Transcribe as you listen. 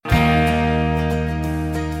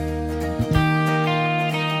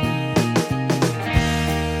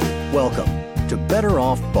Better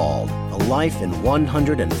Off Bald, A Life in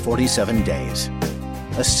 147 Days.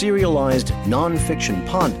 A serialized non-fiction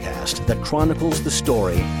podcast that chronicles the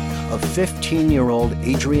story of 15-year-old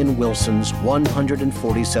Adrienne Wilson's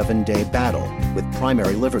 147-day battle with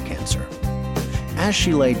primary liver cancer. As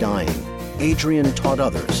she lay dying, Adrienne taught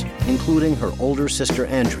others, including her older sister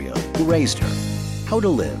Andrea, who raised her, how to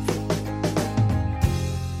live.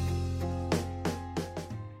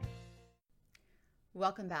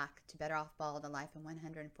 Welcome back to Better Off Bald, A Life in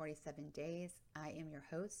 147 Days. I am your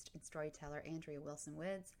host and storyteller, Andrea Wilson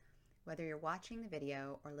Woods. Whether you're watching the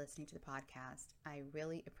video or listening to the podcast, I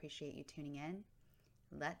really appreciate you tuning in.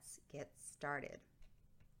 Let's get started.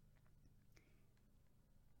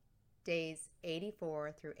 Days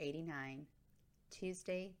 84 through 89,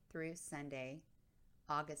 Tuesday through Sunday,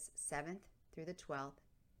 August 7th through the 12th,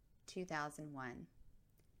 2001.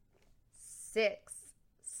 6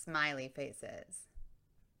 smiley faces.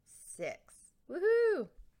 6. Woohoo!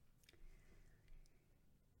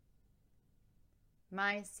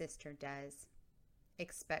 My sister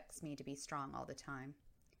expects me to be strong all the time,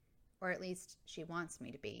 or at least she wants me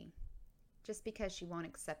to be, just because she won't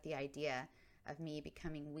accept the idea of me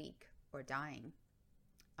becoming weak or dying.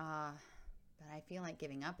 But I feel like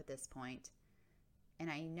giving up at this point, and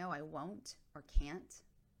I know I won't or can't,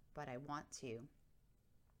 but I want to.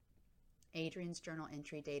 Adrienne's journal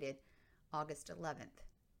entry dated August 11th,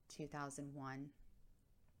 2001.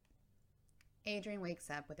 Adrienne wakes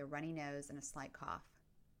up with a runny nose and a slight cough.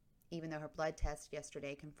 Even though her blood test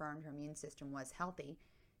yesterday confirmed her immune system was healthy,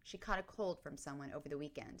 she caught a cold from someone over the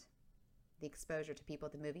weekend. The exposure to people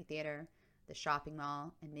at the movie theater, the shopping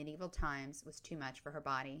mall, and medieval times was too much for her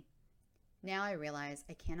body. Now I realize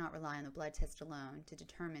I cannot rely on the blood test alone to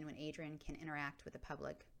determine when Adrienne can interact with the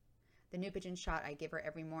public. The Neupogen shot I give her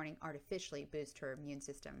every morning artificially boosts her immune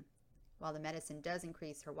system. While the medicine does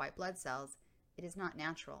increase her white blood cells, it is not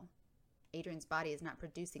natural. Adrienne's body is not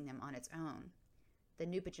producing them on its own. The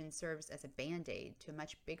Neupogen serves as a band-aid to a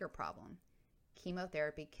much bigger problem.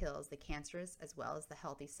 Chemotherapy kills the cancerous as well as the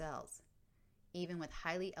healthy cells. Even with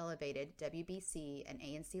highly elevated WBC and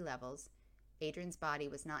ANC levels, Adrienne's body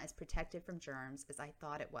was not as protected from germs as I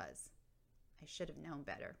thought it was. I should have known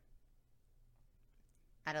better.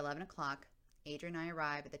 At 11 o'clock, Adrienne and I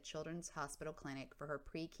arrive at the Children's Hospital Clinic for her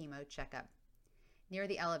pre-chemo checkup. Near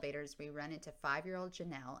the elevators, we run into 5-year-old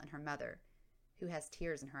Janelle and her mother, who has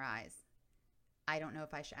tears in her eyes. I don't know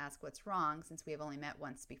if I should ask what's wrong since we have only met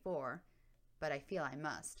once before, but I feel I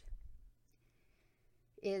must.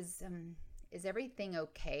 Is everything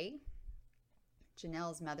okay?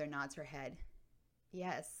 Janelle's mother nods her head.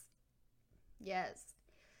 Yes.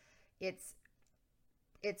 It's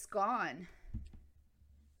gone.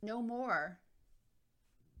 No more.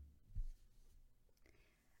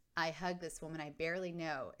 I hug this woman I barely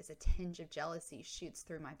know as a tinge of jealousy shoots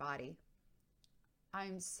through my body.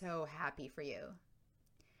 I'm so happy for you.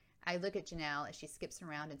 I look at Janelle as she skips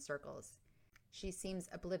around in circles. She seems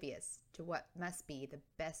oblivious to what must be the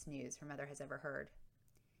best news her mother has ever heard.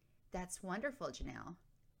 That's wonderful, Janelle.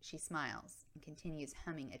 She smiles and continues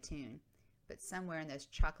humming a tune, but somewhere in those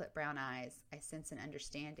chocolate brown eyes, I sense an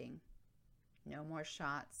understanding. No more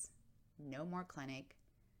shots, no more clinic,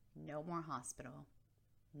 no more hospital,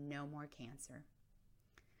 no more cancer.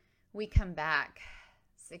 We come back.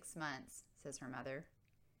 6 months, says her mother.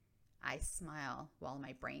 I smile while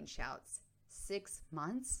my brain shouts, 6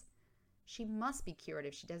 months? She must be cured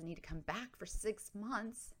if she doesn't need to come back for 6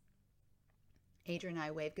 months. Adrienne and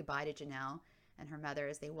I wave goodbye to Janelle and her mother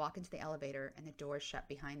as they walk into the elevator and the doors shut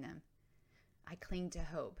behind them. I cling to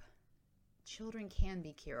hope. Children can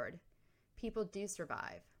be cured. People do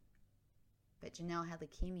survive. But Janelle had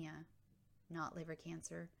leukemia, not liver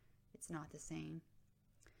cancer. It's not the same.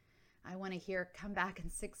 I want to hear come back in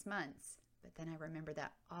 6 months, but then I remember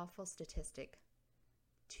that awful statistic.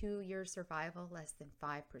 2-year survival, less than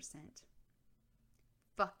 5%.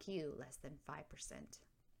 Fuck you, less than 5%.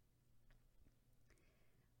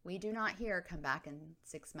 We do not hear come back in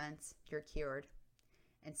 6 months, you're cured.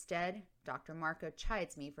 Instead, Dr. Marco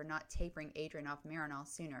chides me for not tapering Adrienne off Marinol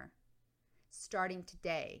sooner. Starting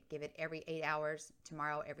today, give it every 8 hours,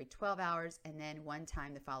 tomorrow every 12 hours, and then one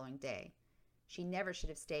time the following day. She never should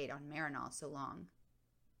have stayed on Marinol so long.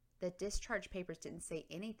 The discharge papers didn't say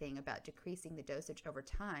anything about decreasing the dosage over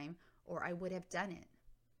time, or I would have done it.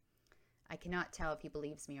 I cannot tell if he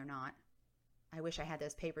believes me or not. I wish I had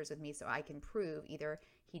those papers with me so I can prove either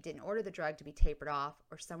he didn't order the drug to be tapered off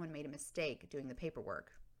or someone made a mistake doing the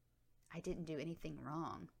paperwork. I didn't do anything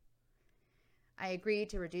wrong. I agreed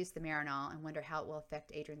to reduce the Marinol and wonder how it will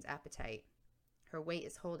affect Adrienne's appetite. Her weight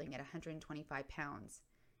is holding at 125 pounds,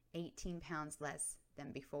 18 pounds less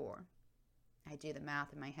than before. I do the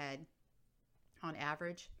math in my head. On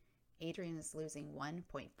average, Adrian is losing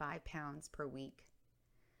 1.5 pounds per week.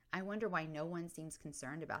 I wonder why no one seems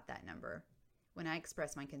concerned about that number. When I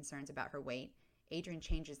express my concerns about her weight, Adrian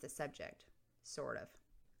changes the subject. Sort of.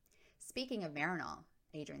 Speaking of Marinol,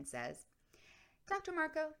 Adrian says, Dr.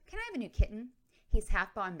 Marco, can I have a new kitten? He's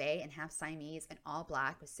half Bombay and half Siamese and all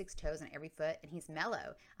black with 6 toes on every foot, and he's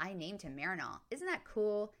mellow. I named him Marinol. Isn't that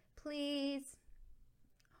cool? Please?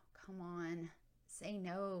 Oh, come on. Say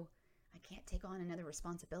no. I can't take on another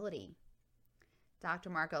responsibility. Dr.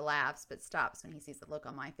 Marco laughs but stops when he sees the look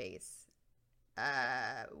on my face.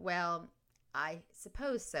 Well, I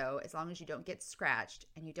suppose so, as long as you don't get scratched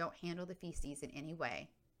and you don't handle the feces in any way.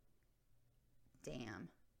 Damn,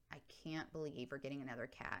 I can't believe we're getting another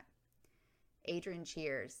cat. Adrian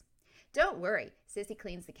cheers. Don't worry, Sissy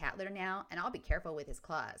cleans the cat litter now, and I'll be careful with his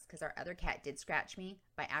claws, because our other cat did scratch me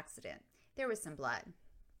by accident. There was some blood.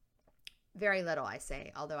 Very little, I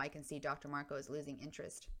say, although I can see Dr. Marco is losing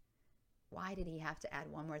interest. Why did he have to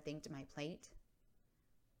add one more thing to my plate?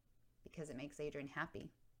 Because it makes Adrian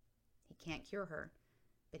happy. He can't cure her,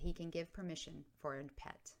 but he can give permission for a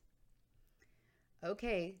pet.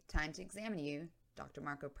 Okay, time to examine you. Dr.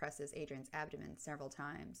 Marco presses Adrian's abdomen several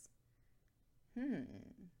times.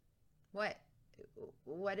 What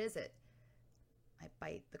is it? I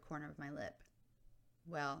bite the corner of my lip.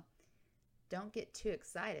 Well, don't get too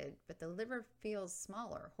excited, but the liver feels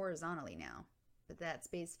smaller horizontally now, but that's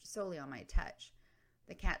based solely on my touch.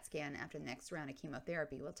 The CAT scan after the next round of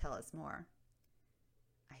chemotherapy will tell us more.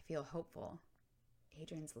 I feel hopeful.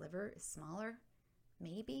 Adrian's liver is smaller?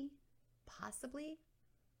 Maybe? Possibly?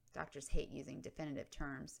 Doctors hate using definitive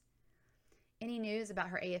terms. Any news about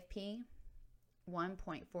her AFP?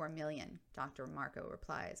 1.4 million, Dr. Marco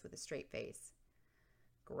replies with a straight face.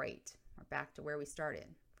 Great. We're back to where we started,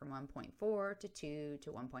 from 1.4 to 2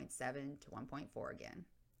 to 1.7 to 1.4 again.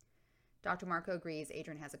 Dr. Marco agrees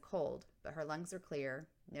Adrian has a cold, but her lungs are clear,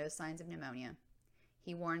 no signs of pneumonia.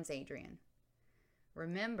 He warns Adrian.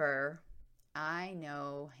 Remember, I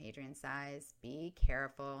know, Adrian sighs, be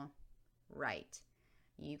careful. Right.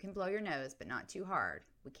 You can blow your nose, but not too hard.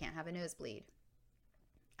 We can't have a nosebleed.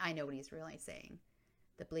 I know what he's really saying.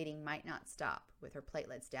 The bleeding might not stop with her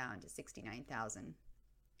platelets down to 69,000.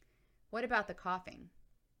 What about the coughing?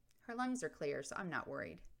 Her lungs are clear, so I'm not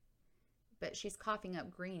worried. But she's coughing up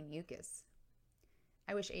green mucus.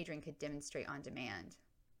 I wish Adrian could demonstrate on demand.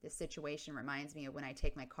 This situation reminds me of when I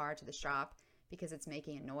take my car to the shop because it's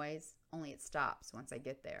making a noise, only it stops once I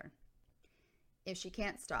get there. If she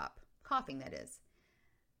can't stop, coughing that is,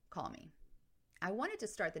 call me. I wanted to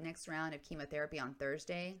start the next round of chemotherapy on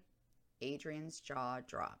Thursday. Adrian's jaw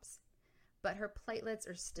drops. But her platelets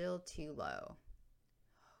are still too low.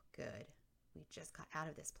 Oh, good. We just got out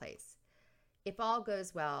of this place. If all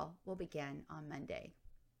goes well, we'll begin on Monday.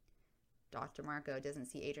 Dr. Marco doesn't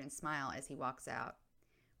see Adrian smile as he walks out.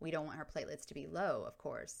 We don't want her platelets to be low, of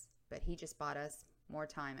course, but he just bought us more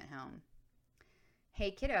time at home. Hey,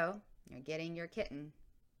 kiddo, you're getting your kitten.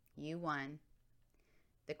 You won.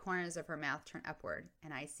 The corners of her mouth turn upward,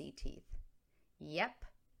 and I see teeth. Yep,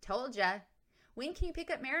 told ya. When can you pick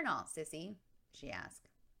up Marinol, Sissy? She asked.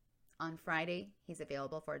 On Friday, he's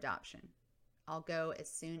available for adoption. I'll go as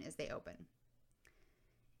soon as they open.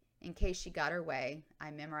 In case she got her way,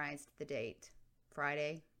 I memorized the date,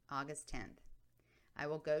 Friday, August 10th. I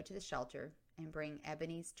will go to the shelter and bring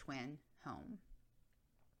Ebony's twin home.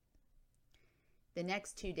 The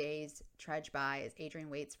next 2 days trudge by as Adrian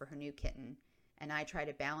waits for her new kitten, and I try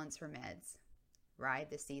to balance her meds, ride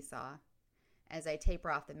the seesaw. As I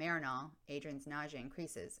taper off the Marinol, Adrian's nausea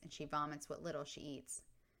increases, and she vomits what little she eats.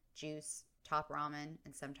 Juice, top ramen,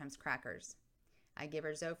 and sometimes crackers. I give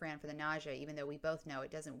her Zofran for the nausea, even though we both know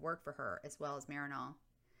it doesn't work for her as well as Marinol.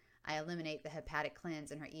 I eliminate the hepatic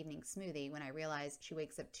cleanse in her evening smoothie when I realize she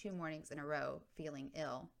wakes up 2 mornings in a row feeling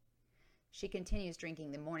ill. She continues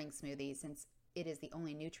drinking the morning smoothie since it is the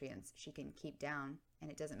only nutrients she can keep down,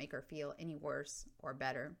 and it doesn't make her feel any worse or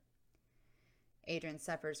better. Adrian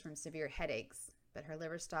suffers from severe headaches, but her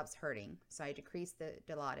liver stops hurting, so I decrease the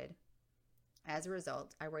Dilaudid. As a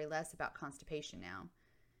result, I worry less about constipation now.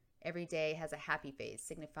 Every day has a happy face,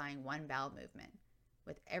 signifying one bowel movement.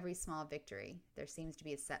 With every small victory, there seems to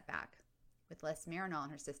be a setback. With less Marinol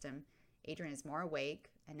in her system, Adrian is more awake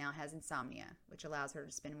and now has insomnia, which allows her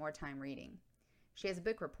to spend more time reading. She has a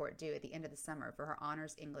book report due at the end of the summer for her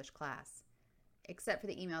honors English class. Except for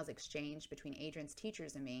the emails exchanged between Adrian's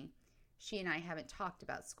teachers and me, she and I haven't talked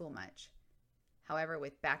about school much. However,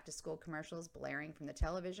 with back-to-school commercials blaring from the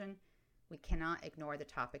television, we cannot ignore the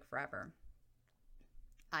topic forever.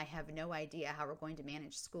 I have no idea how we're going to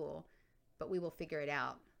manage school, but we will figure it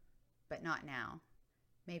out. but not now.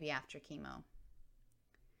 Maybe after chemo.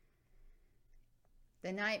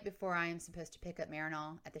 The night before I am supposed to pick up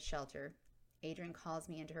Marinol at the shelter, Adrian calls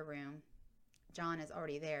me into her room. John is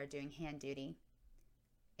already there doing hand duty.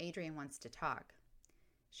 Adrian wants to talk.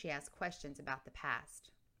 She asks questions about the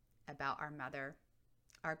past, about our mother,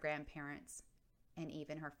 our grandparents, and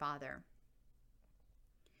even her father.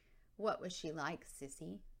 What was she like,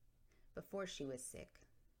 Sissy, before she was sick?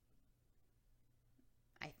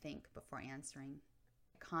 I think before answering.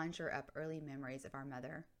 I conjure up early memories of our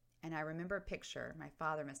mother, and I remember a picture my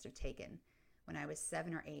father must have taken when I was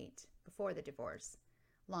 7 or 8, before the divorce,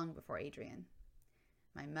 long before Adrian.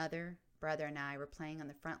 My mother, brother, and I were playing on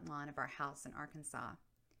the front lawn of our house in Arkansas.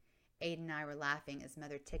 Aiden and I were laughing as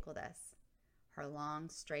Mother tickled us. Her long,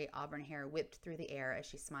 straight auburn hair whipped through the air as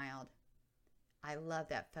she smiled. I love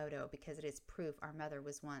that photo because it is proof our mother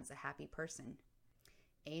was once a happy person.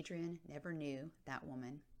 Adrian never knew that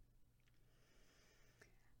woman.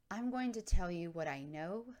 I'm going to tell you what I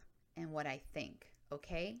know and what I think,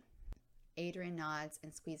 okay? Adrian nods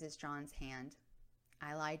and squeezes John's hand.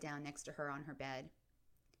 I lie down next to her on her bed.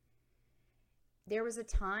 There was a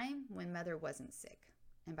time when Mother wasn't sick,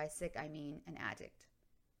 and by sick I mean an addict.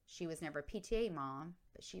 She was never a PTA mom,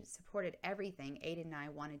 but she supported everything Aiden and I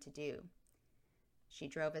wanted to do. She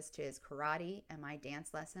drove us to his karate and my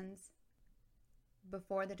dance lessons.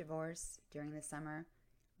 Before the divorce, during the summer,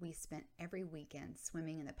 we spent every weekend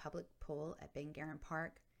swimming in the public pool at Bangaran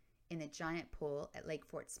Park, in the giant pool at Lake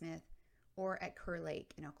Fort Smith, or at Kerr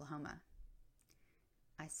Lake in Oklahoma.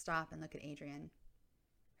 I stop and look at Adrian.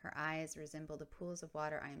 Her eyes resemble the pools of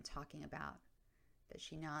water I am talking about, but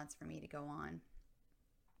she nods for me to go on.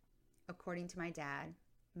 According to my dad,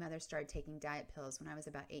 Mother started taking diet pills when I was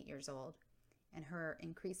about 8 years old, and her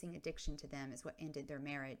increasing addiction to them is what ended their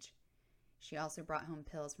marriage. She also brought home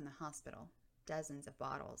pills from the hospital, dozens of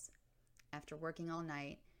bottles. After working all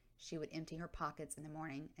night, she would empty her pockets in the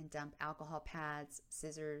morning and dump alcohol pads,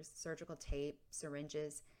 scissors, surgical tape,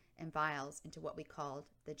 syringes, and vials into what we called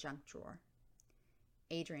the junk drawer.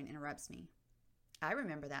 Adrian interrupts me. I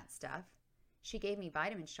remember that stuff. She gave me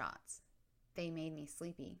vitamin shots. They made me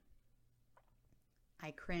sleepy.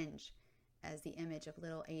 I cringe as the image of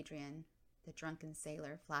little Adrian, the drunken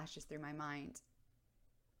sailor, flashes through my mind.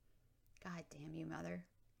 God damn you, Mother.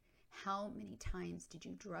 How many times did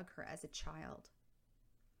you drug her as a child?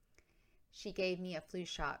 She gave me a flu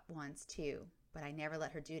shot once, too, but I never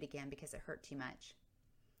let her do it again because it hurt too much.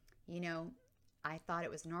 You know, I thought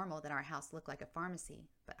it was normal that our house looked like a pharmacy,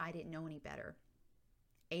 but I didn't know any better.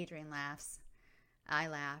 Adrian laughs. I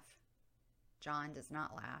laugh. John does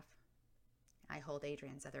not laugh. I hold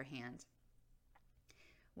Adrian's other hand.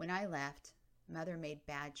 When I left, Mother made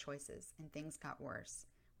bad choices and things got worse,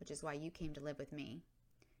 which is why you came to live with me.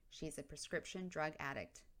 She's a prescription drug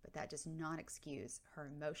addict, but that does not excuse her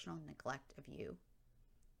emotional neglect of you.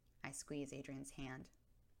 I squeeze Adrian's hand.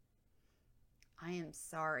 I am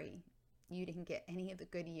sorry you didn't get any of the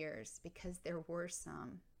good years because there were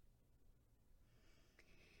some.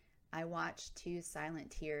 I watched 2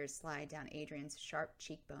 silent tears slide down Adrian's sharp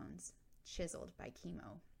cheekbones, chiseled by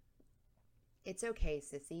chemo. It's okay,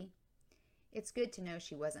 Sissy. It's good to know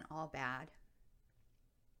she wasn't all bad.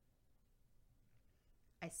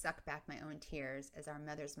 I suck back my own tears as our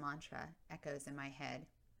mother's mantra echoes in my head.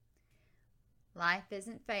 Life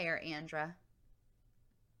isn't fair, Andra.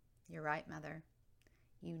 You're right, Mother.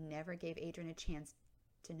 You never gave Adrian a chance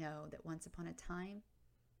to know that once upon a time,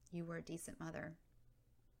 you were a decent mother.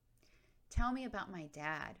 Tell me about my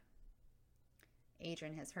dad.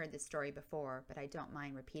 Adrian has heard this story before, but I don't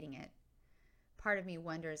mind repeating it. Part of me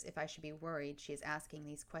wonders if I should be worried she is asking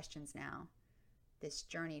these questions now, this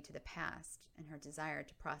journey to the past and her desire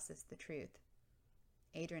to process the truth.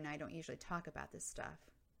 Adrian and I don't usually talk about this stuff.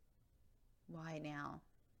 Why now?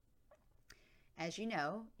 As you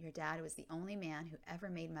know, your dad was the only man who ever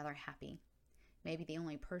made Mother happy, maybe the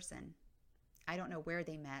only person. I don't know where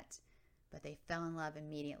they met, but they fell in love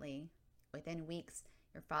immediately. Within weeks,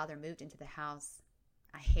 your father moved into the house.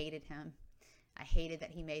 I hated him. I hated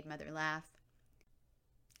that he made Mother laugh.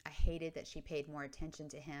 I hated that she paid more attention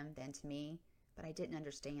to him than to me, but I didn't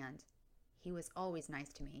understand. He was always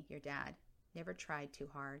nice to me, your dad. Never tried too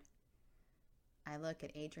hard. I look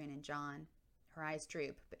at Adrian and John. Her eyes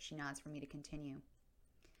droop, but she nods for me to continue.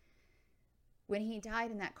 When he died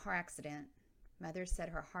in that car accident, Mother said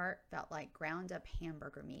her heart felt like ground-up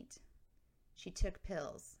hamburger meat. She took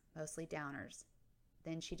pills, mostly downers.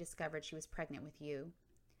 Then she discovered she was pregnant with you.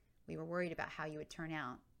 We were worried about how you would turn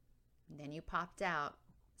out. And then you popped out,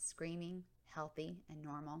 screaming, healthy, and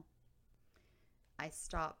normal. I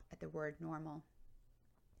stop at the word normal.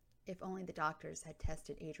 If only the doctors had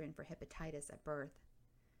tested Adrian for hepatitis at birth.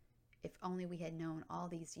 If only we had known all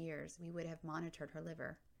these years, we would have monitored her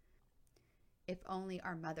liver. If only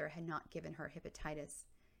our mother had not given her hepatitis,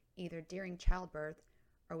 either during childbirth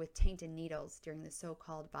or with tainted needles during the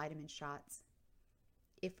so-called vitamin shots.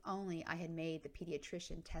 If only I had made the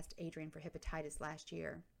pediatrician test Adrian for hepatitis last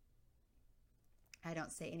year. I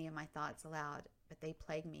don't say any of my thoughts aloud, but they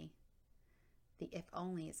plague me. The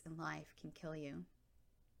if-onlys in life can kill you.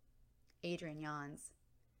 Adrian yawns.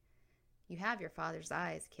 You have your father's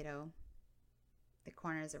eyes, kiddo. The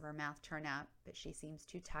corners of her mouth turn up, but she seems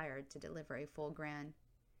too tired to deliver a full grin.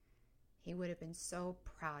 He would have been so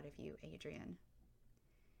proud of you, Adrian.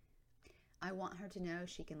 I want her to know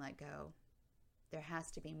she can let go. There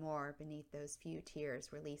has to be more beneath those few tears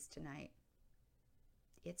released tonight.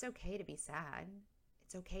 It's okay to be sad.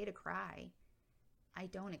 It's okay to cry. I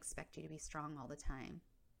don't expect you to be strong all the time.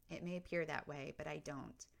 It may appear that way, but I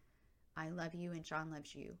don't. I love you and John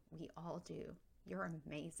loves you. We all do. You're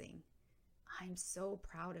amazing. I'm so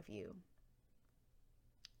proud of you.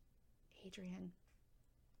 Adrian,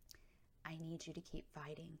 I need you to keep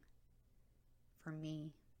fighting. For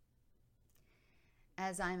me.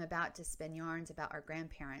 As I'm about to spin yarns about our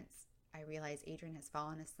grandparents, I realize Adrian has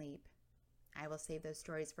fallen asleep. I will save those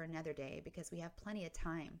stories for another day because we have plenty of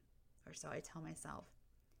time, or so I tell myself.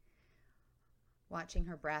 Watching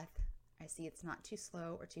her breath, I see it's not too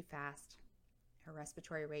slow or too fast. Her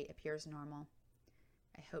respiratory rate appears normal.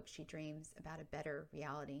 I hope she dreams about a better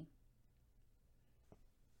reality.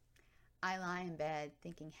 I lie in bed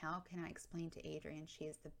thinking, how can I explain to Adrian she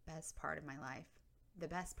is the best part of my life, the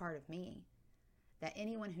best part of me, that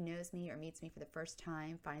anyone who knows me or meets me for the first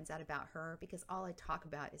time finds out about her because all I talk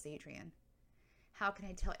about is Adrian. How can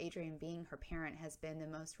I tell Adrian being her parent has been the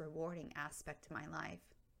most rewarding aspect of my life?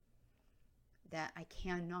 That I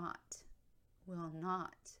will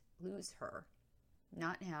not lose her.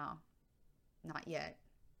 Not now. Not yet.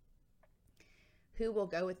 Who will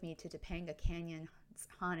go with me to Topanga Canyon's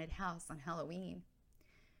haunted house on Halloween?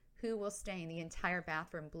 Who will stain the entire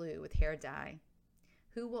bathroom blue with hair dye?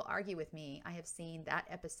 Who will argue with me I have seen that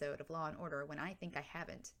episode of Law and Order when I think I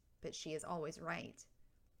haven't, but she is always right?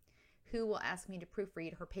 Who will ask me to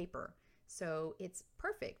proofread her paper so it's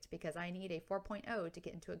perfect because I need a 4.0 to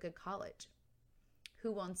get into a good college?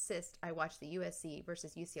 Who will insist I watch the USC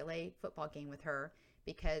versus UCLA football game with her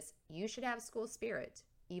because you should have school spirit,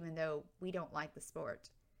 even though we don't like the sport?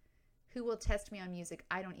 Who will test me on music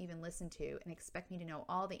I don't even listen to and expect me to know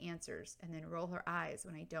all the answers and then roll her eyes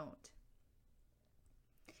when I don't?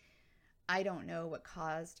 I don't know what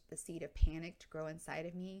caused the seed of panic to grow inside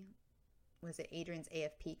of me. Was it Adrian's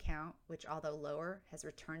AFP count, which although lower, has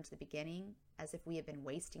returned to the beginning, as if we had been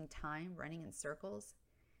wasting time running in circles?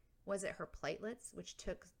 Was it her platelets, which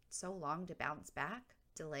took so long to bounce back,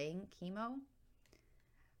 delaying chemo?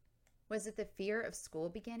 Was it the fear of school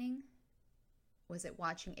beginning? Was it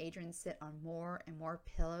watching Adrian sit on more and more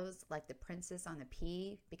pillows like the princess on the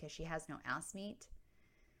pea because she has no ass meat?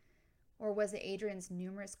 Or was it Adrian's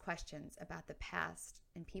numerous questions about the past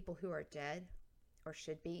and people who are dead or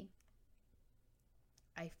should be?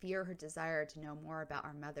 I fear her desire to know more about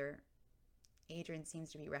our mother. Adrian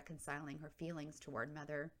seems to be reconciling her feelings toward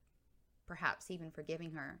mother, perhaps even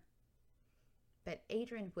forgiving her. But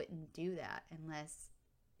Adrian wouldn't do that unless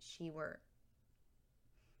she were.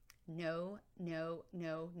 No, no,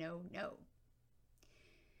 no, no, no.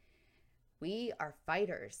 We are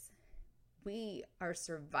fighters. We are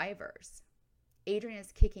survivors. Adrian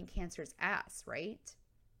is kicking cancer's ass, right?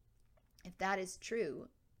 If that is true,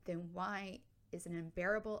 then why is an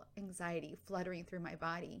unbearable anxiety fluttering through my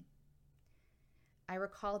body? I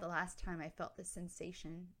recall the last time I felt this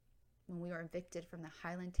sensation when we were evicted from the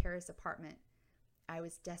Highland Terrace apartment. I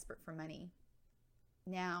was desperate for money.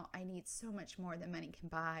 Now I need so much more than money can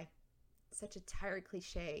buy. Such a tired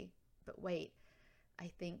cliche, but wait, I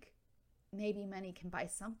think maybe money can buy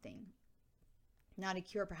something. Not a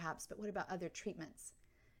cure perhaps, but what about other treatments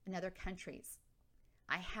in other countries?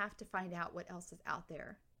 I have to find out what else is out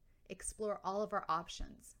there. Explore all of our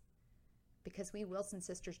options. Because we Wilson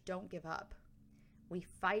sisters don't give up. We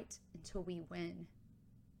fight until we win.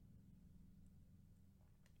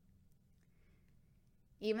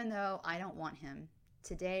 Even though I don't want him,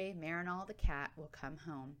 today Marinol the cat will come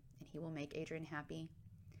home and he will make Adrian happy.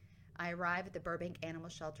 I arrive at the Burbank Animal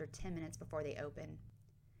Shelter 10 minutes before they open.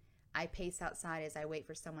 I pace outside as I wait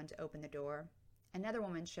for someone to open the door. Another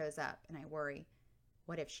woman shows up and I worry.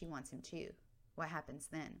 What if she wants him too? What happens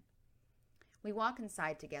then? We walk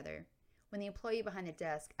inside together. When the employee behind the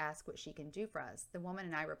desk asks what she can do for us, the woman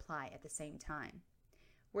and I reply at the same time.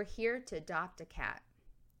 We're here to adopt a cat.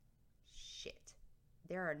 Shit.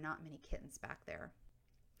 there are not many kittens back there.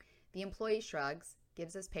 The employee shrugs,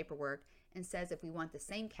 gives us paperwork, and says if we want the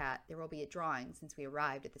same cat, there will be a drawing since we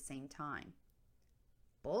arrived at the same time.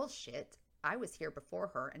 Bullshit. I was here before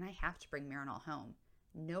her, and I have to bring Marinol home.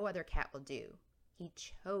 No other cat will do. He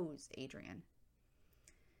chose Adrian.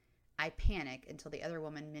 I panic until the other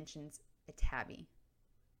woman mentions a tabby.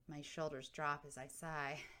 My shoulders drop as I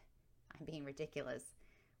sigh. I'm being ridiculous.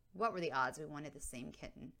 What were the odds we wanted the same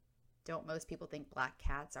kitten? Don't most people think black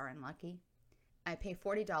cats are unlucky? I pay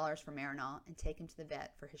 $40 for Marinol and take him to the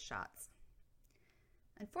vet for his shots.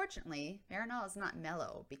 Unfortunately, Marinol is not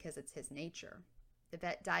mellow because it's his nature. The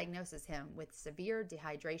vet diagnoses him with severe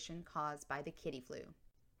dehydration caused by the kitty flu.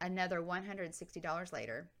 Another $160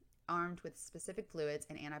 later, armed with specific fluids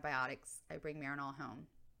and antibiotics, I bring Marinol home.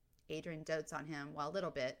 Adrian dotes on him while Little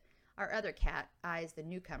Bit, our other cat, eyes the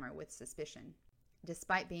newcomer with suspicion.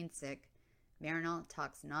 Despite being sick, Marinol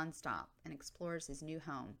talks nonstop and explores his new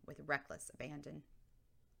home with reckless abandon.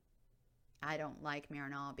 I don't like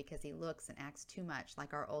Marinol because he looks and acts too much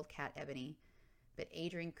like our old cat Ebony, but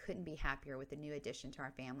Adrian couldn't be happier with the new addition to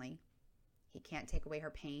our family. He can't take away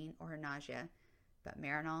her pain or her nausea, but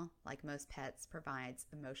Marinol, like most pets, provides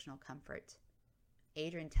emotional comfort.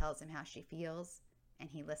 Adrian tells him how she feels, and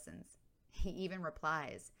he listens. He even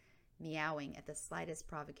replies, meowing at the slightest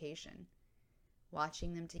provocation.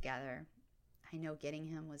 Watching them together, I know getting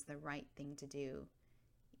him was the right thing to do,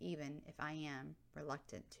 even if I am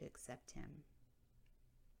reluctant to accept him.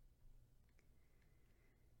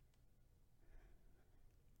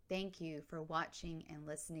 Thank you for watching and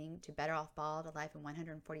listening to Better Off Bald, A Life in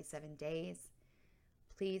 147 Days.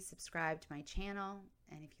 Please subscribe to my channel,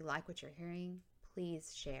 and if you like what you're hearing,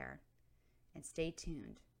 please share. And stay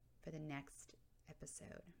tuned for the next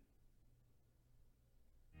episode.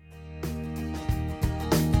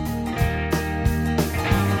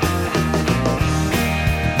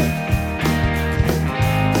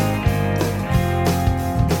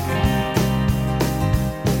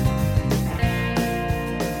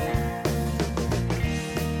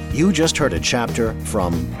 You just heard a chapter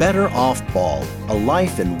from Better Off Bald, A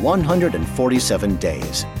Life in 147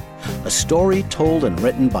 Days. A story told and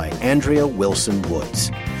written by Andrea Wilson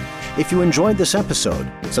Woods. If you enjoyed this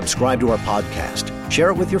episode, subscribe to our podcast, share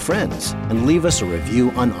it with your friends, and leave us a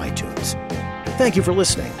review on iTunes. Thank you for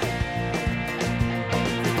listening.